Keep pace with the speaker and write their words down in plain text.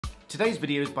Today's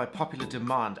video is by popular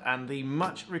demand and the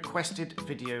much requested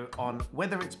video on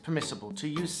whether it's permissible to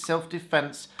use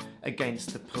self-defense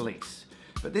against the police.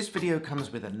 But this video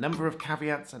comes with a number of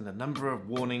caveats and a number of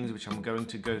warnings which I'm going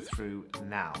to go through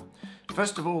now.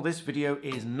 First of all, this video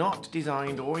is not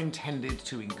designed or intended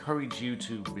to encourage you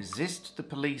to resist the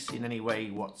police in any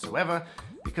way whatsoever,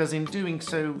 because in doing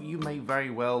so you may very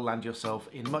well land yourself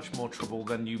in much more trouble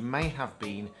than you may have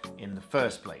been in the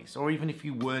first place, or even if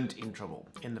you weren't in trouble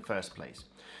in the first place.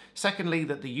 Secondly,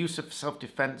 that the use of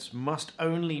self-defense must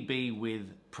only be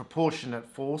with proportionate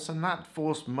force, and that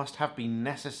force must have been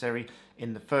necessary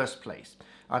in the first place.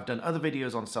 I've done other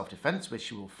videos on self-defense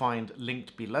which you will find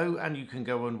linked below, and you can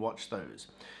go and watch those.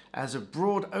 As a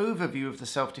broad overview of the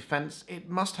self-defense, it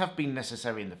must have been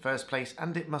necessary in the first place,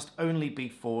 and it must only be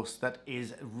force that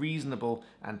is reasonable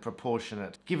and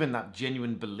proportionate, given that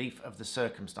genuine belief of the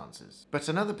circumstances. But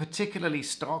another particularly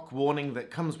stark warning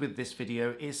that comes with this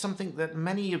video is something that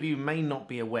many of you may not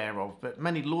be aware of, but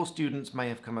many law students may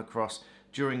have come across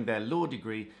during their law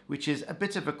degree, which is a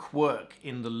bit of a quirk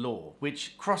in the law,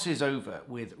 which crosses over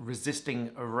with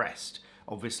resisting arrest,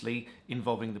 obviously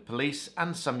involving the police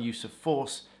and some use of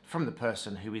force from the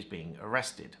person who is being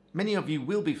arrested. Many of you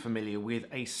will be familiar with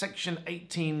a Section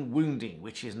 18 wounding,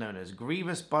 which is known as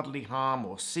grievous bodily harm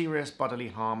or serious bodily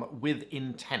harm with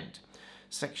intent.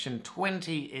 Section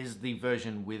 20 is the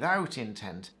version without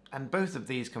intent, and both of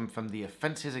these come from the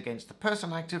Offences Against the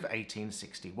Person Act of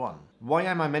 1861. Why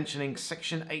am I mentioning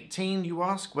Section 18, you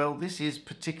ask? Well, this is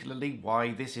particularly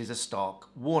why this is a stark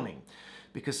warning.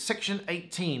 Because Section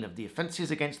 18 of the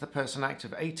Offences Against the Person Act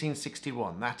of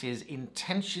 1861, that is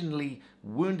intentionally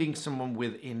wounding someone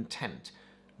with intent,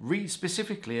 reads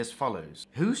specifically as follows: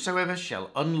 "Whosoever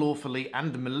shall unlawfully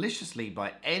and maliciously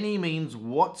by any means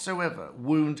whatsoever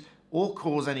wound or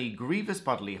cause any grievous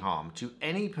bodily harm to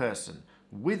any person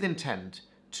with intent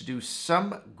to do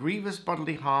some grievous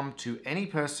bodily harm to any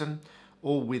person,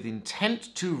 or with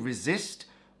intent to resist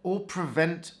or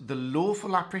prevent the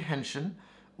lawful apprehension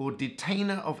or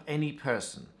detainer of any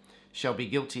person, shall be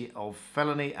guilty of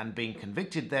felony, and being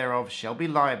convicted thereof shall be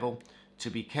liable to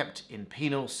be kept in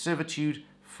penal servitude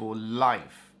for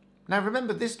life." Now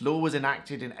remember, this law was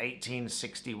enacted in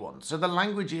 1861, so the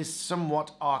language is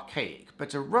somewhat archaic,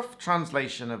 but a rough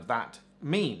translation of that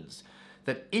means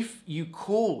that if you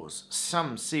cause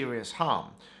some serious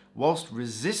harm whilst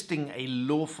resisting a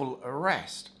lawful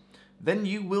arrest, then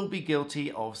you will be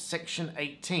guilty of Section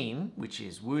 18, which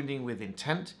is wounding with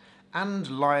intent, and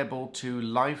liable to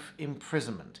life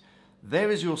imprisonment.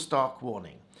 There is your stark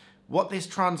warning. What this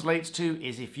translates to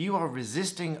is if you are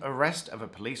resisting arrest of a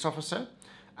police officer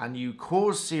and you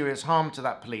cause serious harm to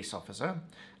that police officer,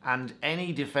 and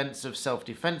any defense of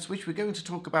self-defense, which we're going to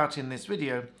talk about in this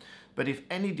video, but if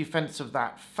any defense of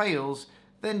that fails,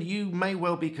 then you may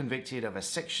well be convicted of a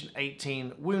Section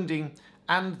 18 wounding,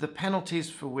 and the penalties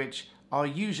for which are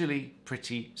usually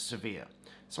pretty severe.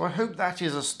 So I hope that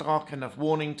is a stark enough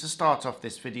warning to start off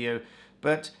this video,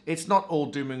 but it's not all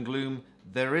doom and gloom.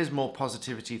 There is more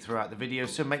positivity throughout the video,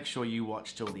 so make sure you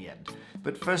watch till the end.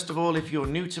 But first of all, if you're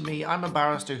new to me, I'm a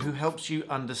barrister who helps you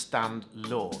understand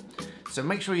law. So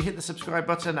make sure you hit the subscribe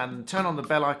button and turn on the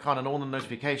bell icon and all the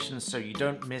notifications so you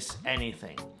don't miss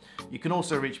anything. You can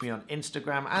also reach me on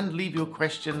Instagram and leave your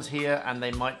questions here, and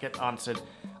they might get answered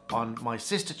on my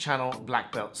sister channel,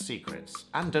 Black Belt Secrets.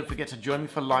 And don't forget to join me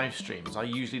for live streams. I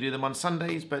usually do them on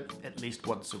Sundays, but at least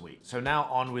once a week. So now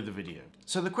on with the video.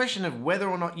 So the question of whether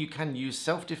or not you can use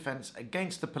self-defense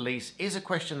against the police is a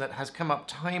question that has come up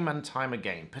time and time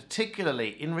again,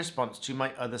 particularly in response to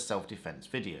my other self-defense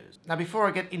videos. Now, before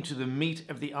I get into the meat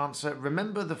of the answer,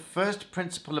 remember the first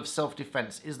principle of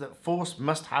self-defense is that force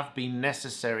must have been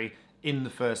necessary in the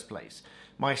first place.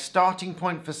 My starting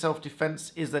point for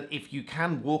self-defense is that if you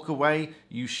can walk away,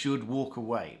 you should walk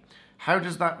away. How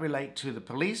does that relate to the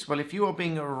police? Well, if you are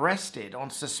being arrested on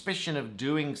suspicion of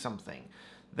doing something,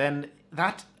 then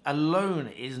that alone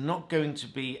is not going to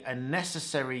be a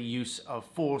necessary use of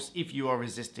force if you are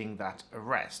resisting that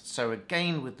arrest. So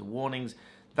again, with the warnings,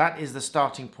 that is the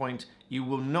starting point. You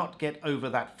will not get over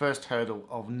that first hurdle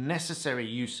of necessary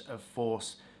use of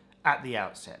force at the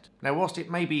outset. Now, whilst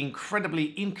it may be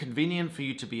incredibly inconvenient for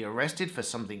you to be arrested for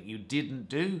something you didn't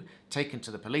do, taken to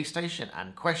the police station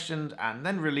and questioned and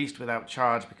then released without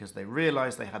charge because they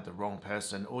realised they had the wrong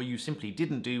person, or you simply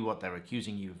didn't do what they're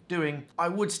accusing you of doing, I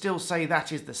would still say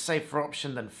that is the safer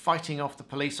option than fighting off the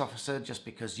police officer just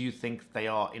because you think they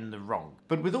are in the wrong.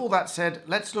 But with all that said,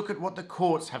 let's look at what the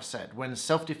courts have said when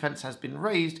self-defense has been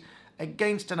raised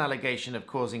against an allegation of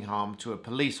causing harm to a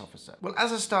police officer? Well,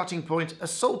 as a starting point,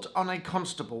 assault on a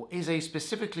constable is a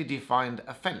specifically defined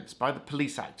offence by the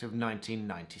Police Act of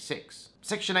 1996.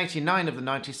 Section 89 of the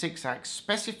 96 Act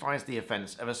specifies the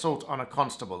offence of assault on a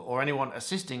constable or anyone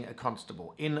assisting a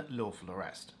constable in lawful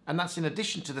arrest. And that's in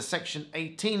addition to the Section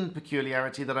 18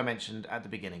 peculiarity that I mentioned at the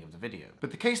beginning of the video. But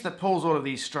the case that pulls all of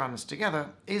these strands together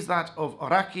is that of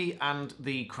Oraki and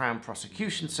the Crown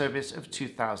Prosecution Service of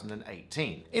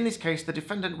 2018. In this case, the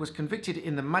defendant was convicted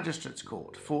in the Magistrates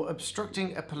Court for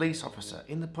obstructing a police officer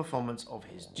in the performance of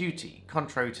his duty,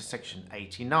 contrary to Section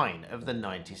 89 of the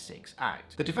 96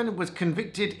 Act. The defendant was convicted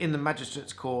in the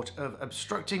Magistrates Court of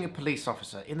obstructing a police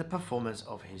officer in the performance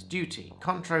of his duty,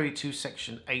 contrary to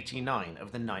Section 89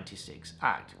 of the 96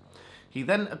 Act. He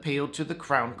then appealed to the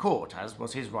Crown Court, as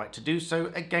was his right to do so,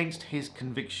 against his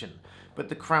conviction, but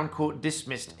the Crown Court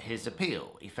dismissed his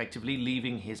appeal, effectively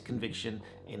leaving his conviction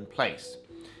in place.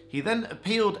 He then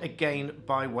appealed again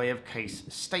by way of case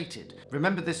stated.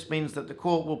 Remember, this means that the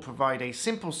court will provide a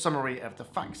simple summary of the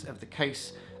facts of the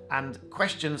case and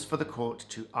questions for the court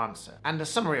to answer. And a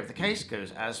summary of the case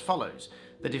goes as follows.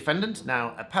 The defendant,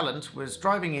 now appellant, was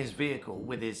driving his vehicle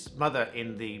with his mother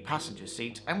in the passenger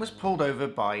seat and was pulled over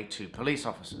by two police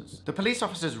officers. The police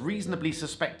officers reasonably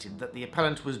suspected that the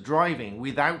appellant was driving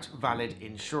without valid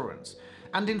insurance.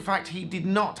 And in fact, he did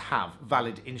not have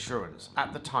valid insurance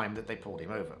at the time that they pulled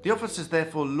him over. The officers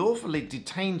therefore lawfully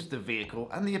detained the vehicle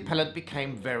and the appellant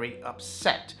became very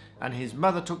upset, and his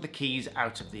mother took the keys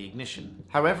out of the ignition.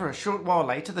 However, a short while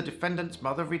later, the defendant's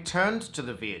mother returned to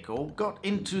the vehicle, got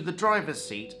into the driver's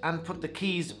seat and put the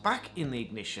keys back in the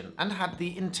ignition and had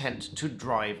the intent to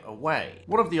drive away.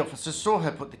 One of the officers saw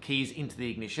her put the keys into the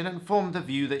ignition and formed the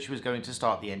view that she was going to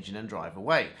start the engine and drive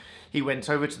away. He went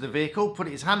over to the vehicle, put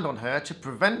his hand on her to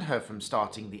prevent her from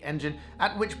starting the engine,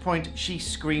 at which point she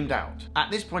screamed out.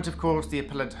 At this point, of course, the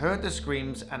appellant heard the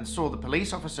screams and saw the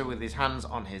police officer with his hands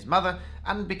on his mother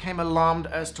and became alarmed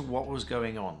as to what was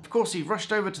going on. Of course, he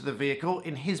rushed over to the vehicle,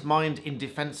 in his mind in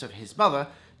defense of his mother,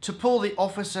 to pull the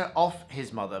officer off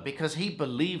his mother because he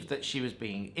believed that she was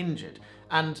being injured,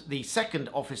 and the second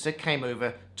officer came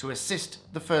over to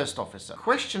assist the first officer.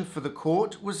 Question for the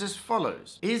court was as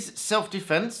follows. Is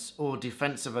self-defense, or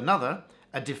defense of another,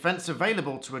 a defense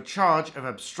available to a charge of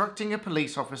obstructing a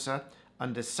police officer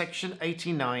under Section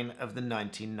 89 of the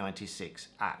 1996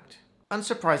 Act?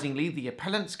 Unsurprisingly, the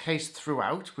appellant's case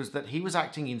throughout was that he was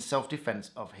acting in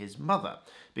self-defense of his mother,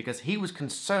 because he was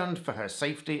concerned for her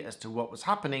safety as to what was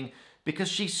happening, because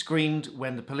she screamed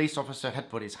when the police officer had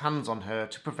put his hands on her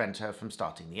to prevent her from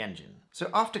starting the engine. So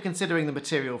after considering the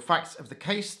material facts of the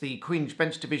case, the Queen's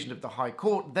Bench Division of the High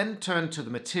Court then turned to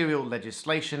the material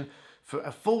legislation for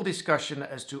a full discussion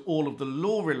as to all of the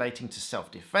law relating to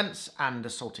self-defense and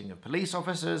assaulting of police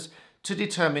officers, to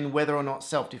determine whether or not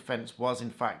self-defense was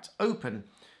in fact open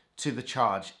to the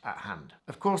charge at hand.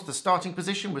 Of course, the starting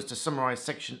position was to summarise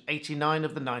Section 89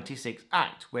 of the 96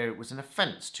 Act, where it was an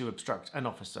offence to obstruct an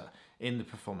officer in the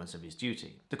performance of his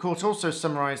duty. The court also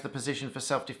summarised the position for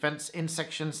self-defence in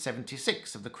Section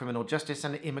 76 of the Criminal Justice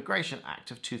and Immigration Act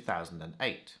of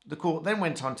 2008. The court then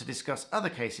went on to discuss other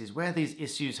cases where these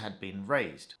issues had been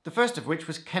raised. The first of which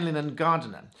was Kenlin and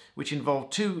Gardiner, which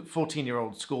involved two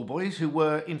 14-year-old schoolboys who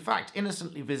were in fact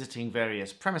innocently visiting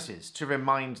various premises to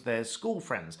remind their school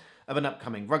friends of an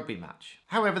upcoming rugby match.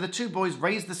 However, the two boys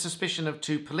raised the suspicion of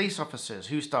two police officers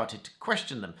who started to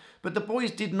question them, but the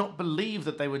boys did not believe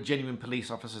that they were genuine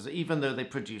police officers even though they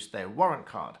produced their warrant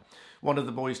card. One of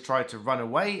the boys tried to run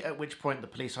away, at which point the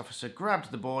police officer grabbed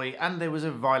the boy and there was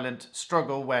a violent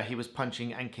struggle where he was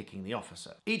punching and kicking the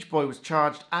officer. Each boy was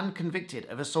charged and convicted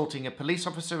of assaulting a police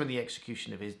officer in the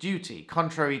execution of his duty,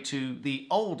 contrary to the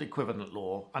old equivalent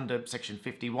law under Section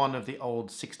 51 of the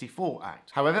old 64 Act.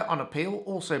 However, on appeal,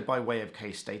 also by way of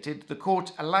case stated, the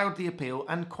court allowed the appeal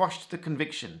and quashed the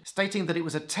conviction, stating that it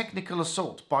was a technical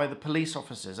assault by the police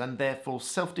officers and therefore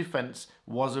self-defense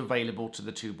was available to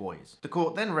the two boys. The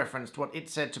court then referenced what it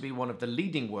said to be one of the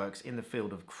leading works in the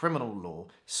field of criminal law,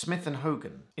 Smith and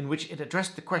Hogan, in which it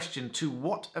addressed the question to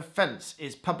what offence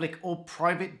is public or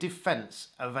private defence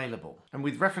available. And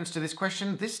with reference to this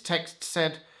question, this text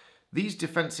said, "These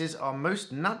defences are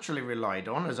most naturally relied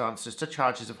on as answers to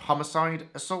charges of homicide,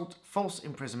 assault, false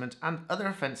imprisonment and other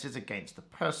offences against the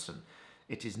person.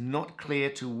 it is not clear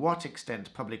to what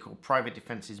extent public or private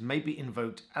defences may be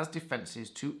invoked as defences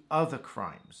to other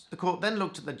crimes. The court then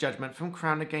looked at the judgment from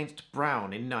Crown against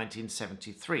Browne in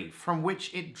 1973, from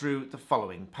which it drew the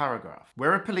following paragraph.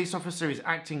 Where a police officer is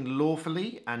acting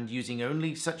lawfully and using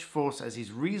only such force as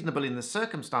is reasonable in the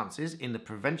circumstances in the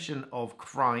prevention of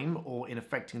crime or in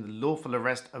effecting the lawful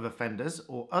arrest of offenders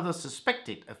or other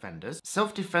suspected offenders,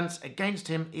 self-defence against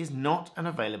him is not an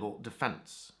available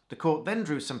defence. The court then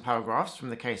drew some paragraphs from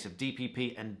the case of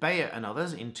DPP and Bayer and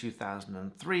others in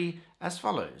 2003 as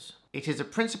follows. It is a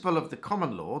principle of the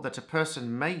common law that a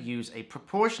person may use a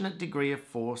proportionate degree of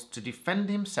force to defend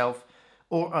himself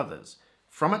or others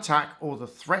from attack or the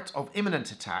threat of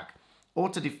imminent attack, or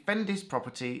to defend his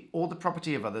property or the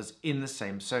property of others in the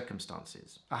same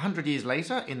circumstances. 100 years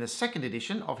later, in the second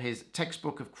edition of his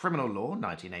Textbook of Criminal Law,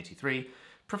 1983,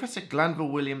 Professor Glanville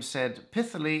Williams said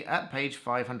pithily at page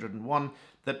 501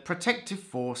 that protective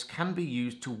force can be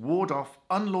used to ward off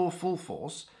unlawful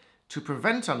force, to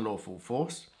prevent unlawful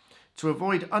force, to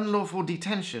avoid unlawful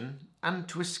detention, and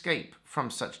to escape from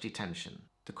such detention.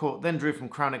 The court then drew from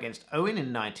Crown against Owen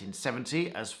in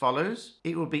 1970 as follows.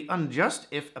 It would be unjust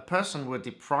if a person were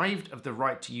deprived of the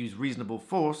right to use reasonable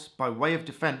force by way of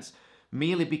defence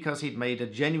merely because he'd made a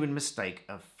genuine mistake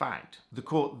of fact. The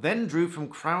court then drew from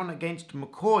Crown against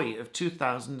McCoy of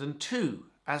 2002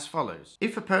 as follows.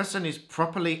 If a person is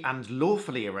properly and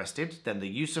lawfully arrested, then the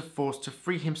use of force to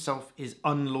free himself is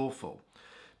unlawful.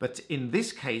 But in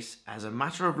this case, as a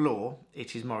matter of law,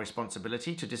 it is my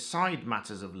responsibility to decide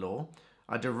matters of law.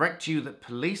 I direct you that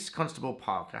Police Constable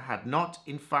Parker had not,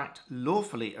 in fact,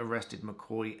 lawfully arrested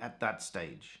McCoy at that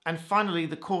stage. And finally,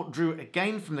 the court drew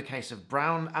again from the case of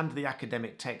Browne and the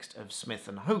academic text of Smith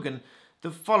and Hogan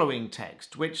the following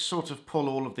text, which sort of pull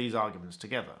all of these arguments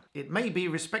together. It may be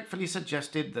respectfully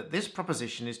suggested that this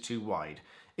proposition is too wide.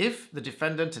 If the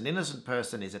defendant, an innocent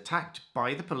person, is attacked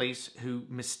by the police who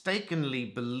mistakenly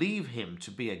believe him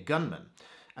to be a gunman,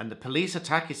 and the police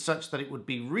attack is such that it would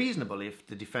be reasonable if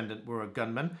the defendant were a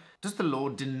gunman, does the law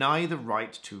deny the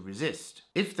right to resist?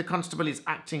 If the constable is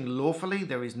acting lawfully,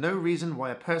 there is no reason why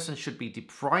a person should be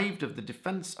deprived of the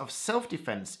defence of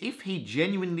self-defence if he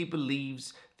genuinely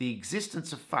believes the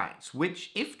existence of facts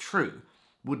which, if true,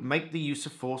 would make the use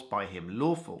of force by him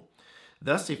lawful.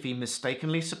 Thus, if he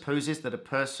mistakenly supposes that a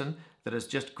person that has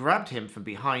just grabbed him from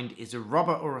behind is a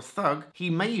robber or a thug, he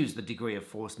may use the degree of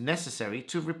force necessary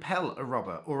to repel a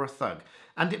robber or a thug,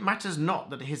 and it matters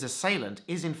not that his assailant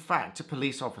is in fact a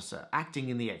police officer acting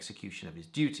in the execution of his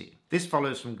duty. This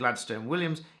follows from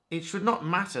Gladstone-Williams. It should not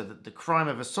matter that the crime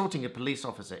of assaulting a police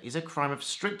officer is a crime of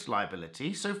strict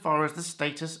liability so far as the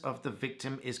status of the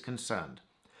victim is concerned,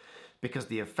 because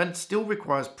the offence still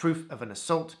requires proof of an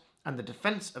assault, and the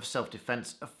defence of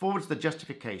self-defence affords the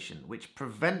justification which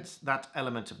prevents that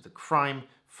element of the crime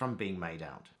from being made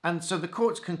out. And so the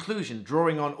court's conclusion,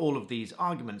 drawing on all of these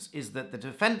arguments, is that the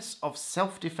defence of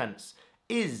self-defence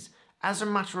is, as a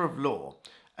matter of law,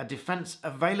 a defence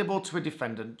available to a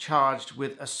defendant charged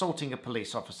with assaulting a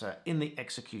police officer in the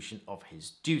execution of his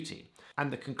duty.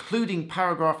 And the concluding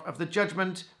paragraph of the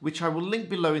judgment, which I will link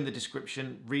below in the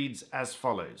description, reads as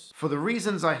follows. For the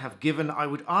reasons I have given, I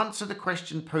would answer the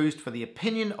question posed for the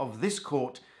opinion of this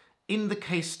court in the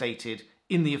case stated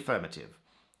in the affirmative.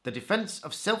 The defence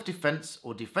of self-defence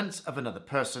or defence of another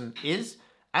person is,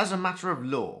 as a matter of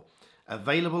law,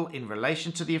 available in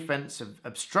relation to the offence of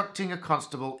obstructing a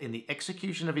constable in the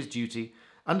execution of his duty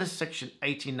under Section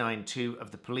 89(2)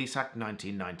 of the Police Act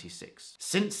 1996.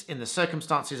 Since, in the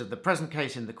circumstances of the present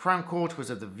case in the Crown Court, was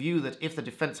of the view that if the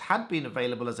defence had been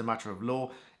available as a matter of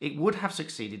law, it would have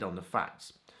succeeded on the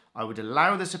facts. I would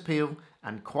allow this appeal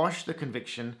and quash the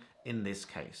conviction in this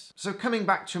case. So coming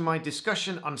back to my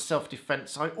discussion on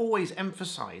self-defence, I always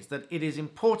emphasise that it is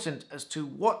important as to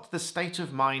what the state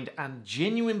of mind and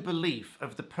genuine belief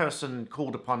of the person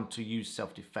called upon to use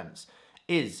self-defence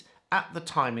is at the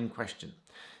time in question.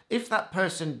 If that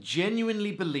person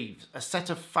genuinely believes a set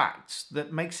of facts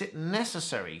that makes it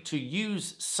necessary to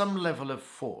use some level of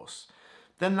force,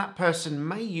 then that person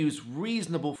may use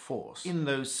reasonable force in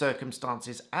those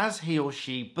circumstances as he or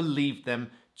she believed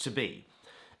them to be.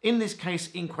 In this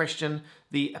case in question,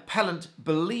 the appellant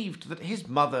believed that his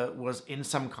mother was in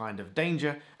some kind of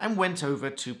danger and went over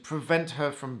to prevent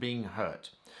her from being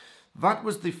hurt. That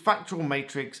was the factual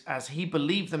matrix as he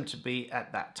believed them to be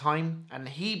at that time, and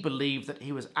he believed that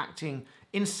he was acting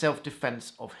in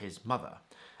self-defence of his mother.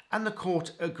 And the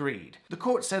court agreed. The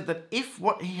court said that if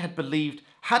what he had believed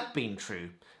had been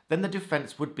true, then the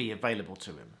defence would be available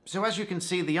to him. So as you can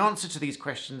see, the answer to these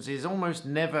questions is almost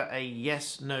never a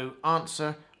yes-no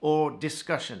answer or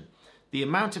discussion. The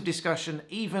amount of discussion,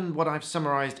 even what I've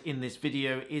summarized in this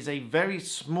video, is a very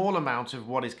small amount of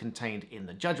what is contained in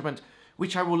the judgment,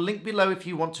 which I will link below if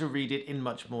you want to read it in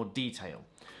much more detail.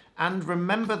 And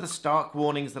remember the stark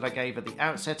warnings that I gave at the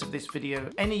outset of this video.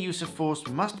 Any use of force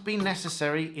must be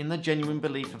necessary in the genuine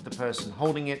belief of the person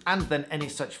holding it, and then any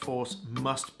such force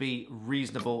must be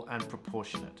reasonable and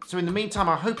proportionate. So in the meantime,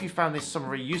 I hope you found this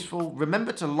summary useful.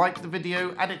 Remember to like the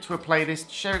video, add it to a playlist,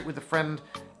 share it with a friend,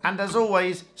 and as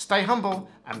always, stay humble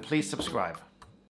and please subscribe.